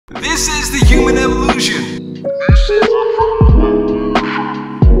This is the human evolution.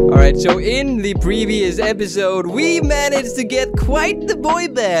 Alright, so in the previous episode, we managed to get quite the boy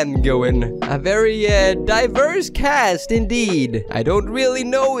band going. A very diverse cast indeed. I don't really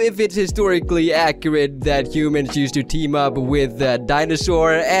know if it's historically accurate that humans used to team up with a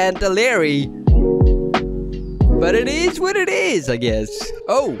dinosaur and a Larry. But it is what it is, I guess.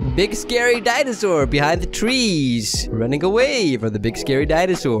 Oh, big scary dinosaur behind the trees. Running away from the big scary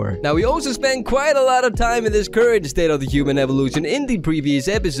dinosaur. Now, we also spent quite a lot of time in this current state of the human evolution in the previous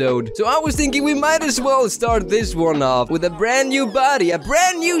episode. So I was thinking we might as well start this one off with a brand new body, a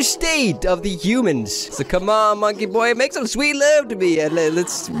brand new state of the humans. So come on, monkey boy, make some sweet love to me and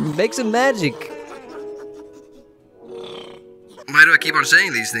let's make some magic. Why do I keep on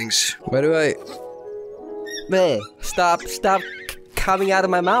saying these things? Why do I... Stop coming out of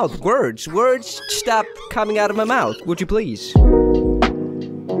my mouth. Words, stop coming out of my mouth. Would you please? It's time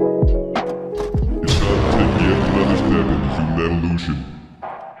to take yet another step in human evolution.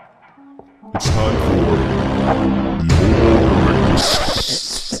 It's time for the Homo erectus.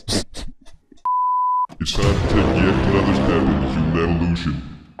 It's time to take yet another step in human evolution.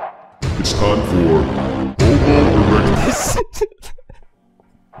 It's time for Homo erectus.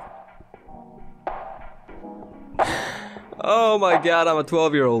 Oh my god, I'm a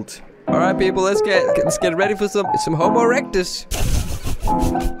 12-year-old. Alright people, let's get ready for some Homo erectus.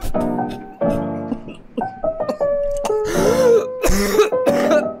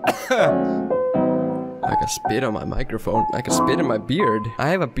 I can spit on my microphone. I can spit in my beard. I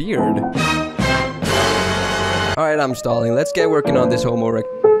have a beard. Alright, I'm stalling. Let's get working on this Homo erectus.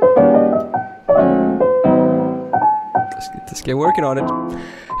 Let's get working on it.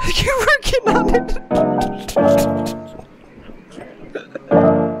 Let's get working on it.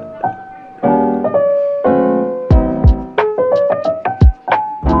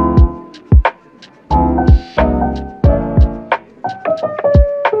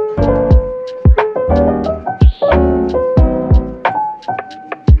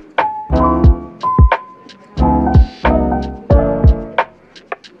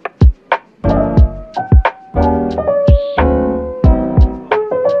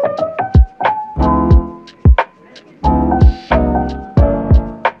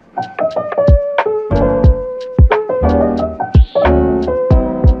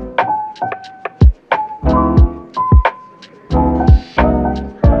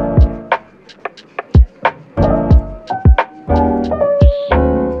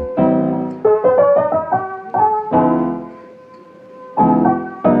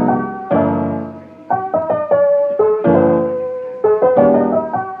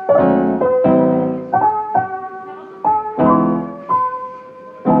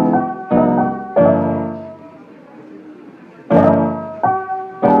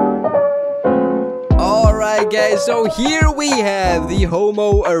 Guys, so here we have the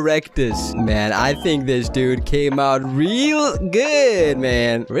Homo erectus. Man, I think this dude came out real good,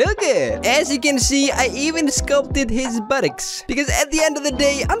 man. Real good. As you can see, I even sculpted his buttocks. Because at the end of the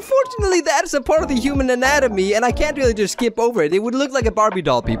day, unfortunately, that's a part of the human anatomy, and I can't really just skip over it. It would look like a Barbie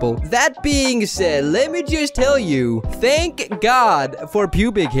doll, people. That being said, let me just tell you, thank God for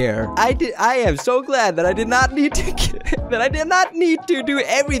pubic hair. I am so glad that I did not need to do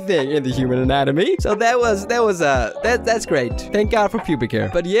everything in the human anatomy. So that's great. Thank God for pubic hair.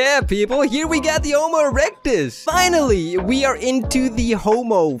 But yeah, people, here we got the Homo erectus. Finally, we are into the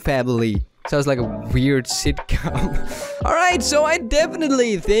Homo family. Sounds like a weird sitcom. Alright, so I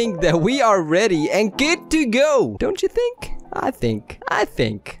definitely think that we are ready and good to go. Don't you think? I think.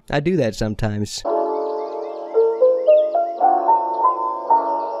 I do that sometimes.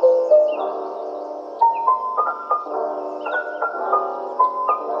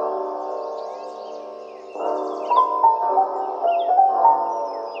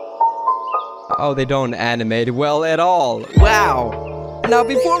 Oh, they don't animate well at all. Wow. Now,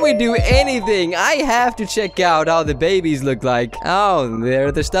 before we do anything, I have to check out how the babies look like. Oh,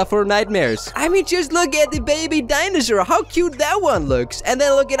 they're the stuff for nightmares. I mean, just look at the baby dinosaur. How cute that one looks. And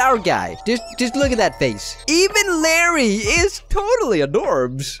then look at our guy. Just look at that face. Even Larry is totally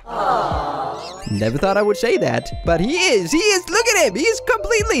adorbs. Aww. Never thought I would say that, but he is. Look at him. He's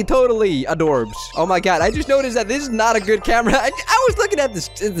completely, totally adorbs. Oh my god, I just noticed that this is not a good camera. I was looking at the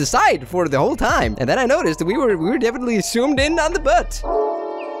side for the whole time, and then I noticed that we were definitely zoomed in on the butt.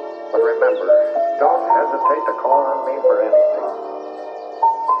 But remember, don't hesitate to call on me for anything.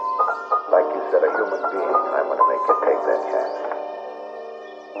 Like you said, a human being, I'm going to make you take that chance.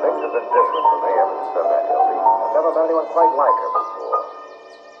 Things have been different for me ever since I met Hildy. I've never met anyone quite like her before.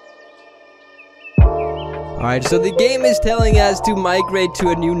 Alright, so the game is telling us to migrate to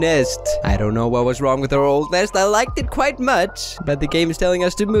a new nest. I don't know what was wrong with our old nest. I liked it quite much, but the game is telling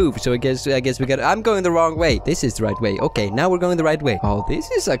us to move. So I guess we got. I'm going the wrong way. This is the right way. Okay, now we're going the right way. Oh, this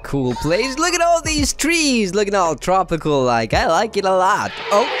is a cool place. Look at all these trees. Looking all tropical like. I like it a lot.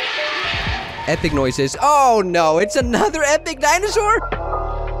 Oh. Epic noises. Oh no, it's another epic dinosaur?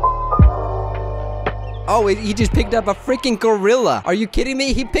 Oh, he just picked up a freaking gorilla. Are you kidding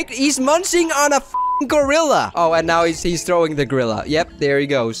me? He's munching on a gorilla. Oh, and now he's throwing the gorilla. Yep, there he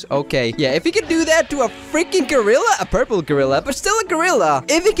goes. Okay. Yeah, if he can do that to a freaking gorilla, a purple gorilla, but still a gorilla.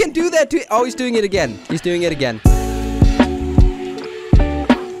 If he can do that to... Oh, he's doing it again. He's doing it again.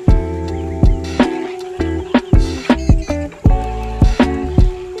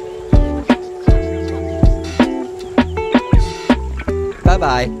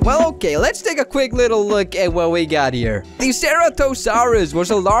 Bye-bye. Well, okay, let's take a quick little look at what we got here. The Ceratosaurus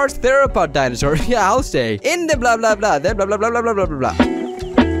was a large theropod dinosaur. Yeah, I'll say. In the blah blah blah, the blah blah blah blah blah blah blah.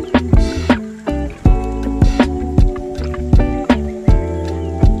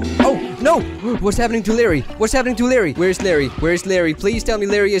 Oh, no! What's happening to Larry? What's happening to Larry? Where's Larry? Where's Larry? Please tell me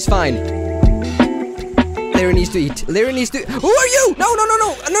Larry is fine. Larry needs to eat. Larry needs to... Who are you? No, no, no,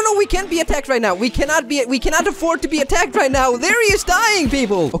 no. No, no, we can't be attacked right now. We cannot afford to be attacked right now. Larry is dying,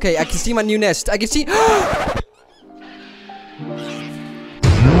 people. Okay, I can see my new nest. I can see...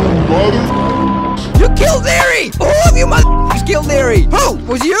 You killed Larry! All of you motherfuckers killed Larry! Who?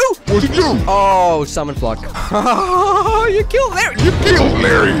 Was you? Was it you? Oh, summon flock. Oh, you killed Larry! You killed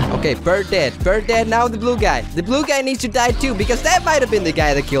Larry! Okay, bird dead. Bird dead, now the blue guy. The blue guy needs to die too, because that might have been the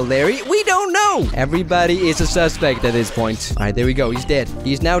guy that killed Larry. We don't know! Everybody is a suspect at this point. Alright, there we go. He's dead.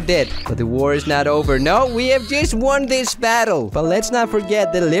 He's now dead. But the war is not over. No, we have just won this battle. But let's not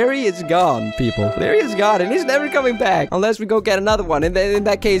forget that Larry is gone, people. Larry is gone, and he's never coming back. Unless we go get another one. And then in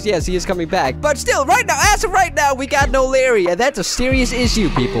that case, yes, he is coming back. But still, right now, as of right now, we got no Larry. And that's a serious issue,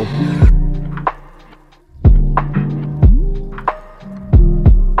 people.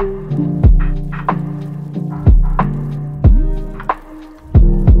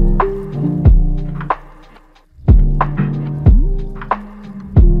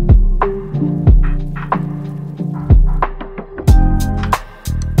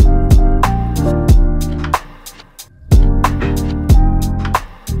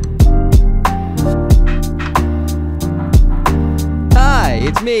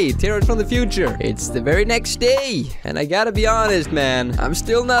 Me, Terror from the future. It's the very next day, and I gotta be honest, man, I'm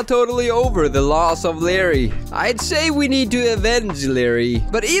still not totally over the loss of Larry. I'd say we need to avenge Larry,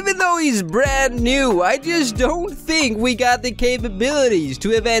 but even though he's brand new, I just don't think we got the capabilities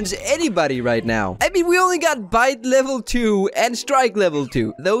to avenge anybody right now. I mean, we only got bite level 2 and strike level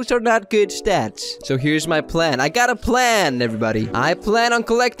 2. Those are not good stats. So here's my plan. I got a plan, everybody. I plan on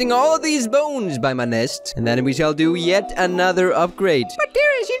collecting all of these bones by my nest, and then we shall do yet another upgrade. But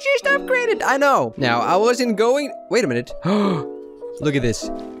you just upgraded. I know. Now, I wasn't going... Wait a minute. Look at this.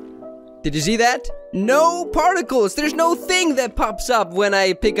 Did you see that? No particles. There's no thing that pops up when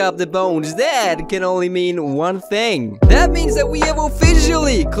I pick up the bones. That can only mean one thing. That means that we have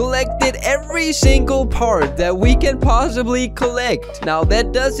officially collected every single part that we can possibly collect. Now,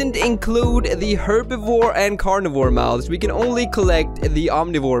 that doesn't include the herbivore and carnivore mouths. We can only collect the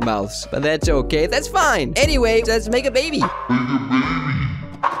omnivore mouths. But that's okay. That's fine. Anyway, let's make a baby.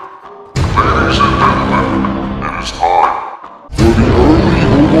 Ladies and gentlemen, it is time for the early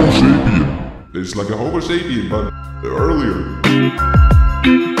Homo sapien. It's like a Homo sapien, but earlier.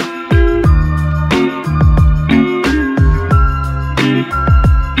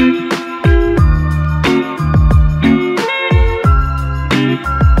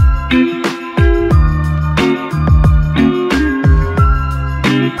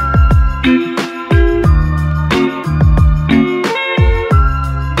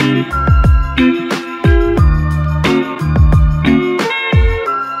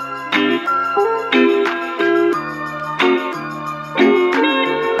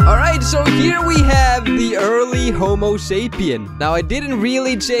 So here we have the early Homo sapien. Now, I didn't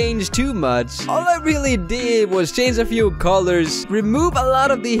really change too much. All I really did was change a few colors, remove a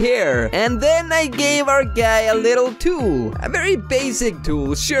lot of the hair, and then I gave our guy a little tool. A very basic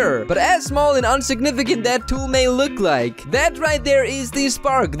tool, sure, but as small and insignificant that tool may look like, that right there is the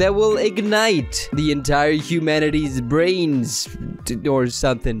spark that will ignite the entire humanity's brains or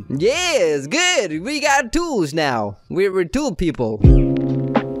something. Yes, good. We got tools now. We're tool people.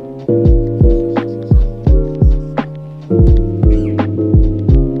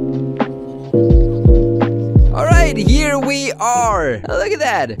 Here we are. Oh, look at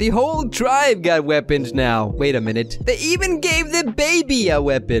that. The whole tribe got weapons now. Wait a minute. They even gave the baby a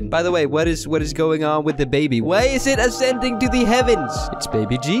weapon. By the way, what is going on with the baby? Why is it ascending to the heavens? It's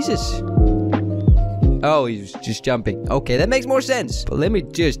baby Jesus. Oh, he's just jumping. Okay, that makes more sense. But let me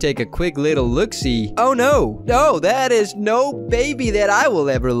just take a quick little look-see. Oh, no. No, that is no baby that I will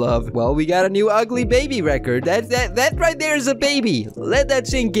ever love. Well, we got a new ugly baby record. That right there is a baby. Let that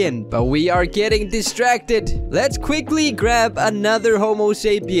sink in. But we are getting distracted. Let's quickly grab another Homo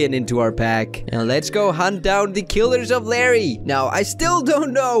sapien into our pack. And let's go hunt down the killers of Larry. Now, I still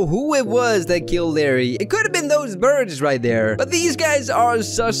don't know who it was that killed Larry. It could have been those birds right there. But these guys are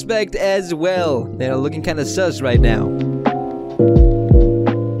suspect as well. They're looking kind of sus right now.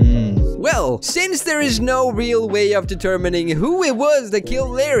 Well, since there is no real way of determining who it was that killed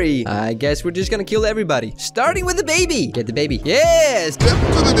Larry, I guess we're just gonna kill everybody. Starting with the baby. Get the baby. Yes! Step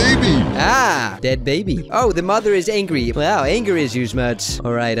to the baby! Ah, dead baby. Oh, the mother is angry. Wow, anger issues much.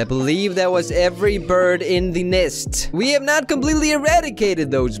 Alright, I believe that was every bird in the nest. We have not completely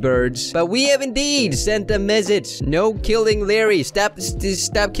eradicated those birds, but we have indeed sent a message. No killing Larry. Stop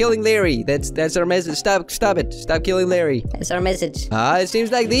killing Larry. That's our message. Stop it. Stop killing Larry. That's our message. It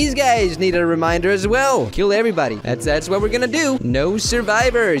seems like these guys need a reminder as well. Kill everybody. That's what we're gonna do. No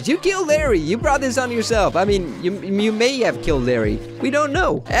survivors. You killed Larry. You brought this on yourself. I mean, you may have killed Larry. We don't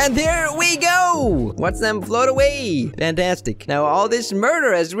know. And there we go. Watch them float away. Fantastic. Now all this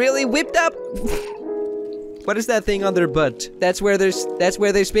murder has really whipped up. What is that thing on their butt? That's where they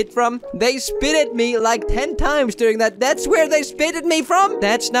spit from? They spit at me like 10 times during that. That's where they spit at me from?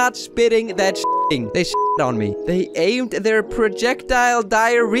 That's not spitting, that's shitting. They shit on me. They aimed their projectile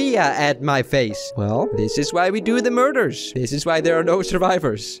diarrhea at my face. Well, this is why we do the murders. This is why there are no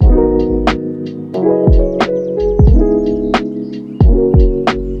survivors.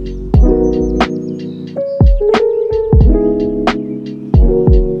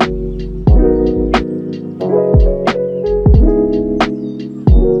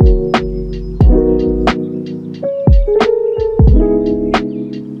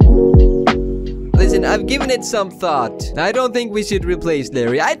 I've given it some thought. I don't think we should replace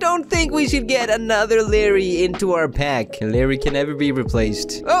Larry. I don't think we should get another Larry into our pack. Larry can never be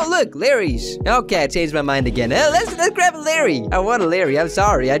replaced. Oh, look, Larry's. Okay, I changed my mind again. Let's grab a Larry. I want a Larry. I'm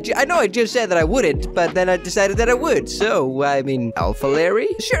sorry. I know I just said that I wouldn't, but then I decided that I would. So, I mean, Alpha Larry?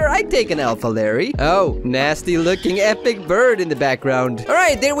 Sure, I'd take an Alpha Larry. Oh, nasty looking epic bird in the background. All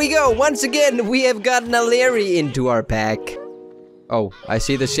right, there we go. Once again, we have gotten a Larry into our pack. Oh, I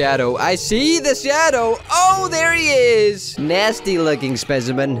see the shadow. I see the shadow. Oh, there he is. Nasty looking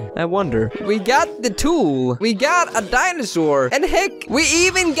specimen. I wonder. We got the tool. We got a dinosaur. And heck, we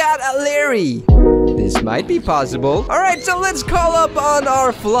even got a Larry. This might be possible. All right, so let's call up on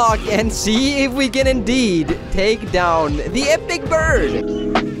our flock and see if we can indeed take down the epic bird.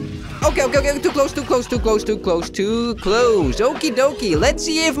 Okay. Too close. Okie dokie. Let's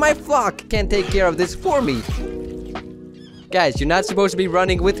see if my flock can take care of this for me. Guys, you're not supposed to be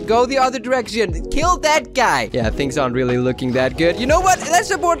running go the other direction. Kill that guy. Yeah, things aren't really looking that good. You know what? Let's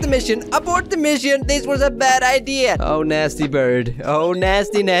abort the mission. Abort the mission. This was a bad idea. Oh, nasty bird. Oh,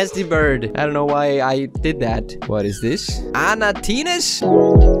 nasty bird. I don't know why I did that. What is this? Anatinus?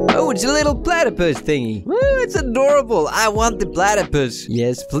 Oh, it's a little platypus thingy. Ooh, it's adorable. I want the platypus.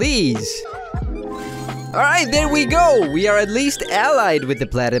 Yes, please. Alright, there we go. We are at least allied with the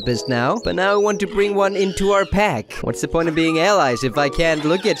platypus now. But now I want to bring one into our pack. What's the point of being allies if I can't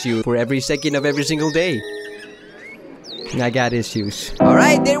look at you for every second of every single day? I got issues.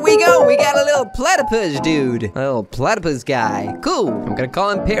 Alright, there we go. We got a little platypus dude. A little platypus guy. Cool. I'm gonna call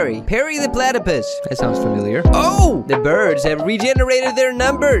him Perry. Perry the platypus. That sounds familiar. Oh! The birds have regenerated their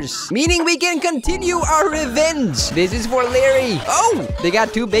numbers, meaning we can continue our revenge. This is for Larry. Oh! They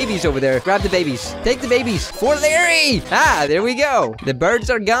got 2 babies over there. Grab the babies. Take the babies. For Larry! Ah, there we go. The birds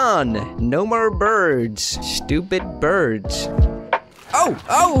are gone. No more birds. Stupid birds. Oh,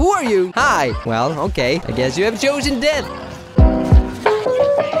 who are you? Hi. Well, okay. I guess you have chosen death.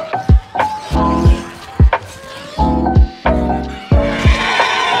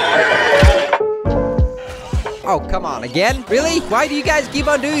 Oh, come on, again? Really? Why do you guys keep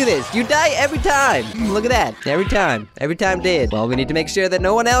on doing this? You die every time. Look at that. Every time. Every time dead. Well, we need to make sure that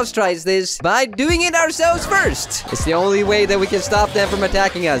no one else tries this by doing it ourselves first. It's the only way that we can stop them from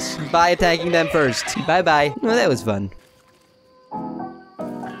attacking us, by attacking them first. Bye-bye. Well, that was fun.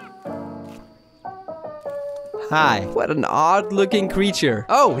 Hi. What an odd-looking creature.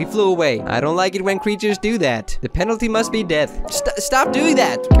 Oh, he flew away. I don't like it when creatures do that. The penalty must be death. Stop doing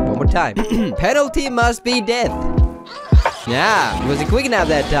that. Okay, one more time. Penalty must be death. Yeah, he wasn't quick enough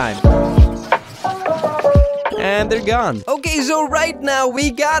that time. And they're gone. Okay, Okay, so right now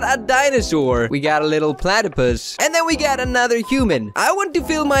we got a dinosaur, we got a little platypus, and then we got another human. I want to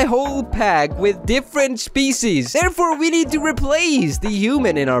fill my whole pack with different species. Therefore, we need to replace the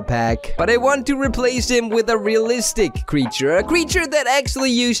human in our pack. But I want to replace him with a realistic creature. A creature that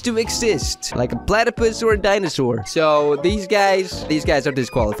actually used to exist. Like a platypus or a dinosaur. So these guys are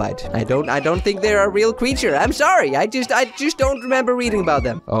disqualified. I don't think they're a real creature. I'm sorry. I just don't remember reading about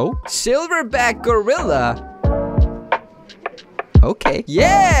them. Oh? Silverback gorilla. Okay.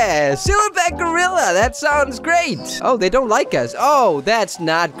 Yeah! Silverback gorilla! That sounds great! Oh, they don't like us. Oh, that's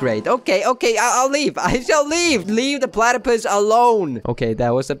not great. Okay, I'll leave. I shall leave. Leave the platypus alone. Okay,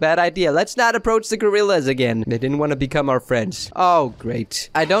 that was a bad idea. Let's not approach the gorillas again. They didn't want to become our friends. Oh, great.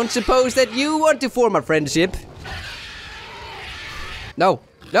 I don't suppose that you want to form a friendship. No.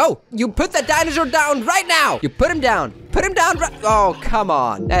 No! You put the dinosaur down right now! You put him down! Put him down right— Oh, come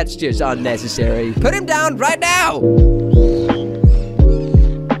on. That's just unnecessary. Put him down right now!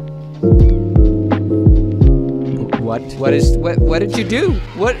 What did you do?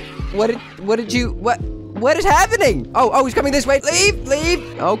 What is happening? Oh, he's coming this way.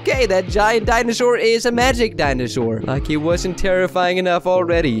 Leave. Okay, that giant dinosaur is a magic dinosaur. Like he wasn't terrifying enough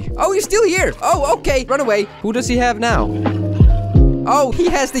already. Oh, he's still here. Oh, okay. Run away. Who does he have now? Oh, he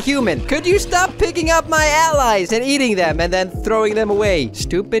has the human. Could you stop picking up my allies and eating them and then throwing them away?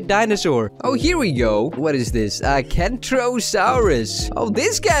 Stupid dinosaur. Oh, here we go. What is this? A Kentrosaurus. Oh,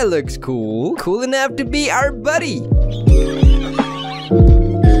 this guy looks cool. Cool enough to be our buddy.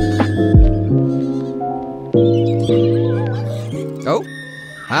 Oh.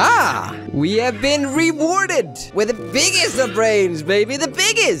 Ah, we have been rewarded with the biggest of brains, baby, the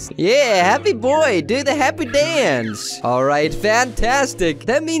biggest. Yeah, happy boy, do the happy dance. All right, fantastic.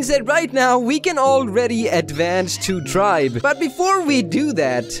 That means that right now we can already advance to tribe. But before we do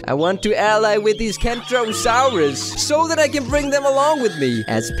that, I want to ally with these Kentrosaurus so that I can bring them along with me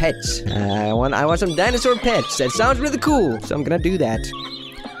as pets. I want some dinosaur pets. That sounds really cool, so I'm gonna do that.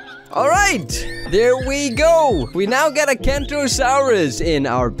 All right, there we go. We now got a Kentrosaurus in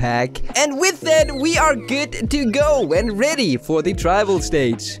our pack. And with that, we are good to go and ready for the tribal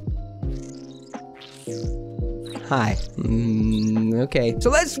stage. Hi. Okay, so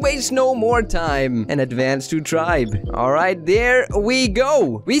let's waste no more time and advance to tribe. All right, there we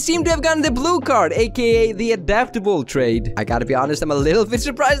go. We seem to have gotten the blue card, aka the adaptable trait. I gotta be honest, I'm a little bit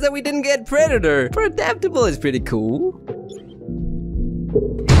surprised that we didn't get predator. For adaptable is pretty cool.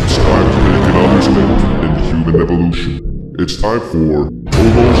 It's time to take another step in human evolution. It's time for Homo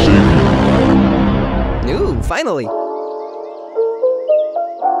sapien. Ooh, finally.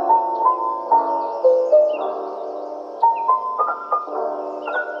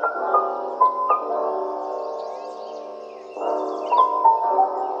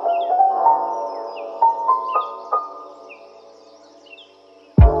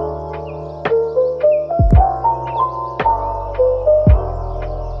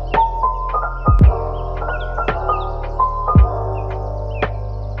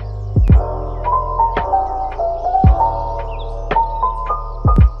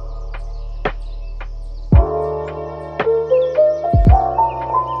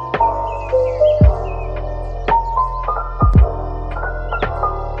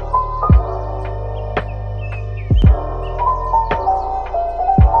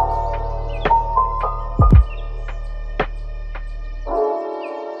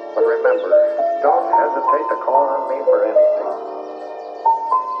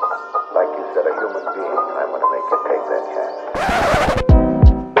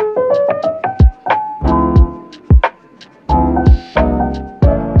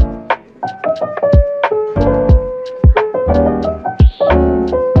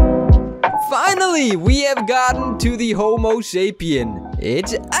 We have gotten to the Homo sapien.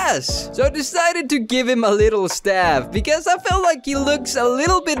 It's us. So I decided to give him a little staff because I felt like he looks a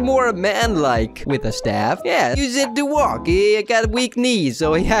little bit more man-like with a staff. Yeah, use it to walk. He got weak knees,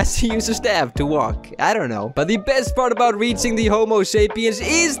 so he has to use a staff to walk. I don't know. But the best part about reaching the Homo sapiens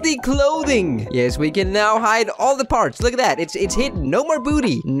is the clothing. Yes, we can now hide all the parts. Look at that. It's hidden. No more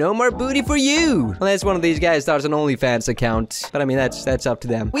booty. No more booty for you. Unless one of these guys starts an OnlyFans account. But I mean, that's up to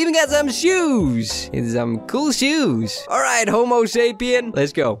them. We even got some shoes. It's some cool shoes. All right, Homo sapien.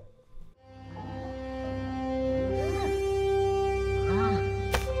 Let's go.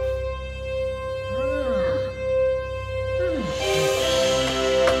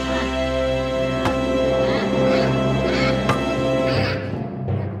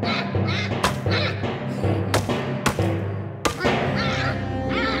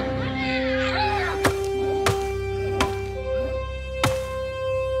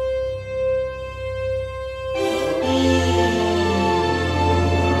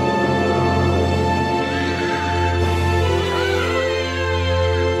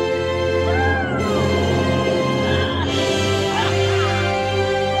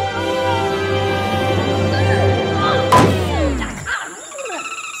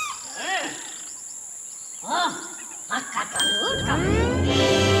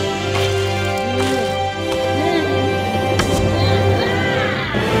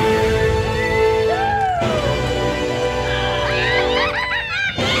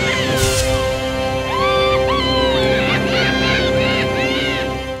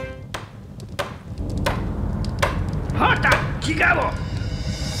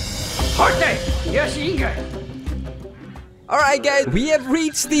 Alright guys, we have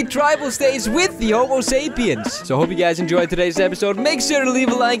reached the tribal stage with the Homo sapiens. So I hope you guys enjoyed today's episode. Make sure to leave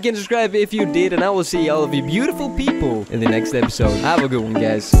a like and subscribe if you did. And I will see all of you beautiful people in the next episode. Have a good one,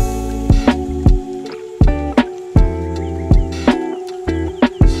 guys.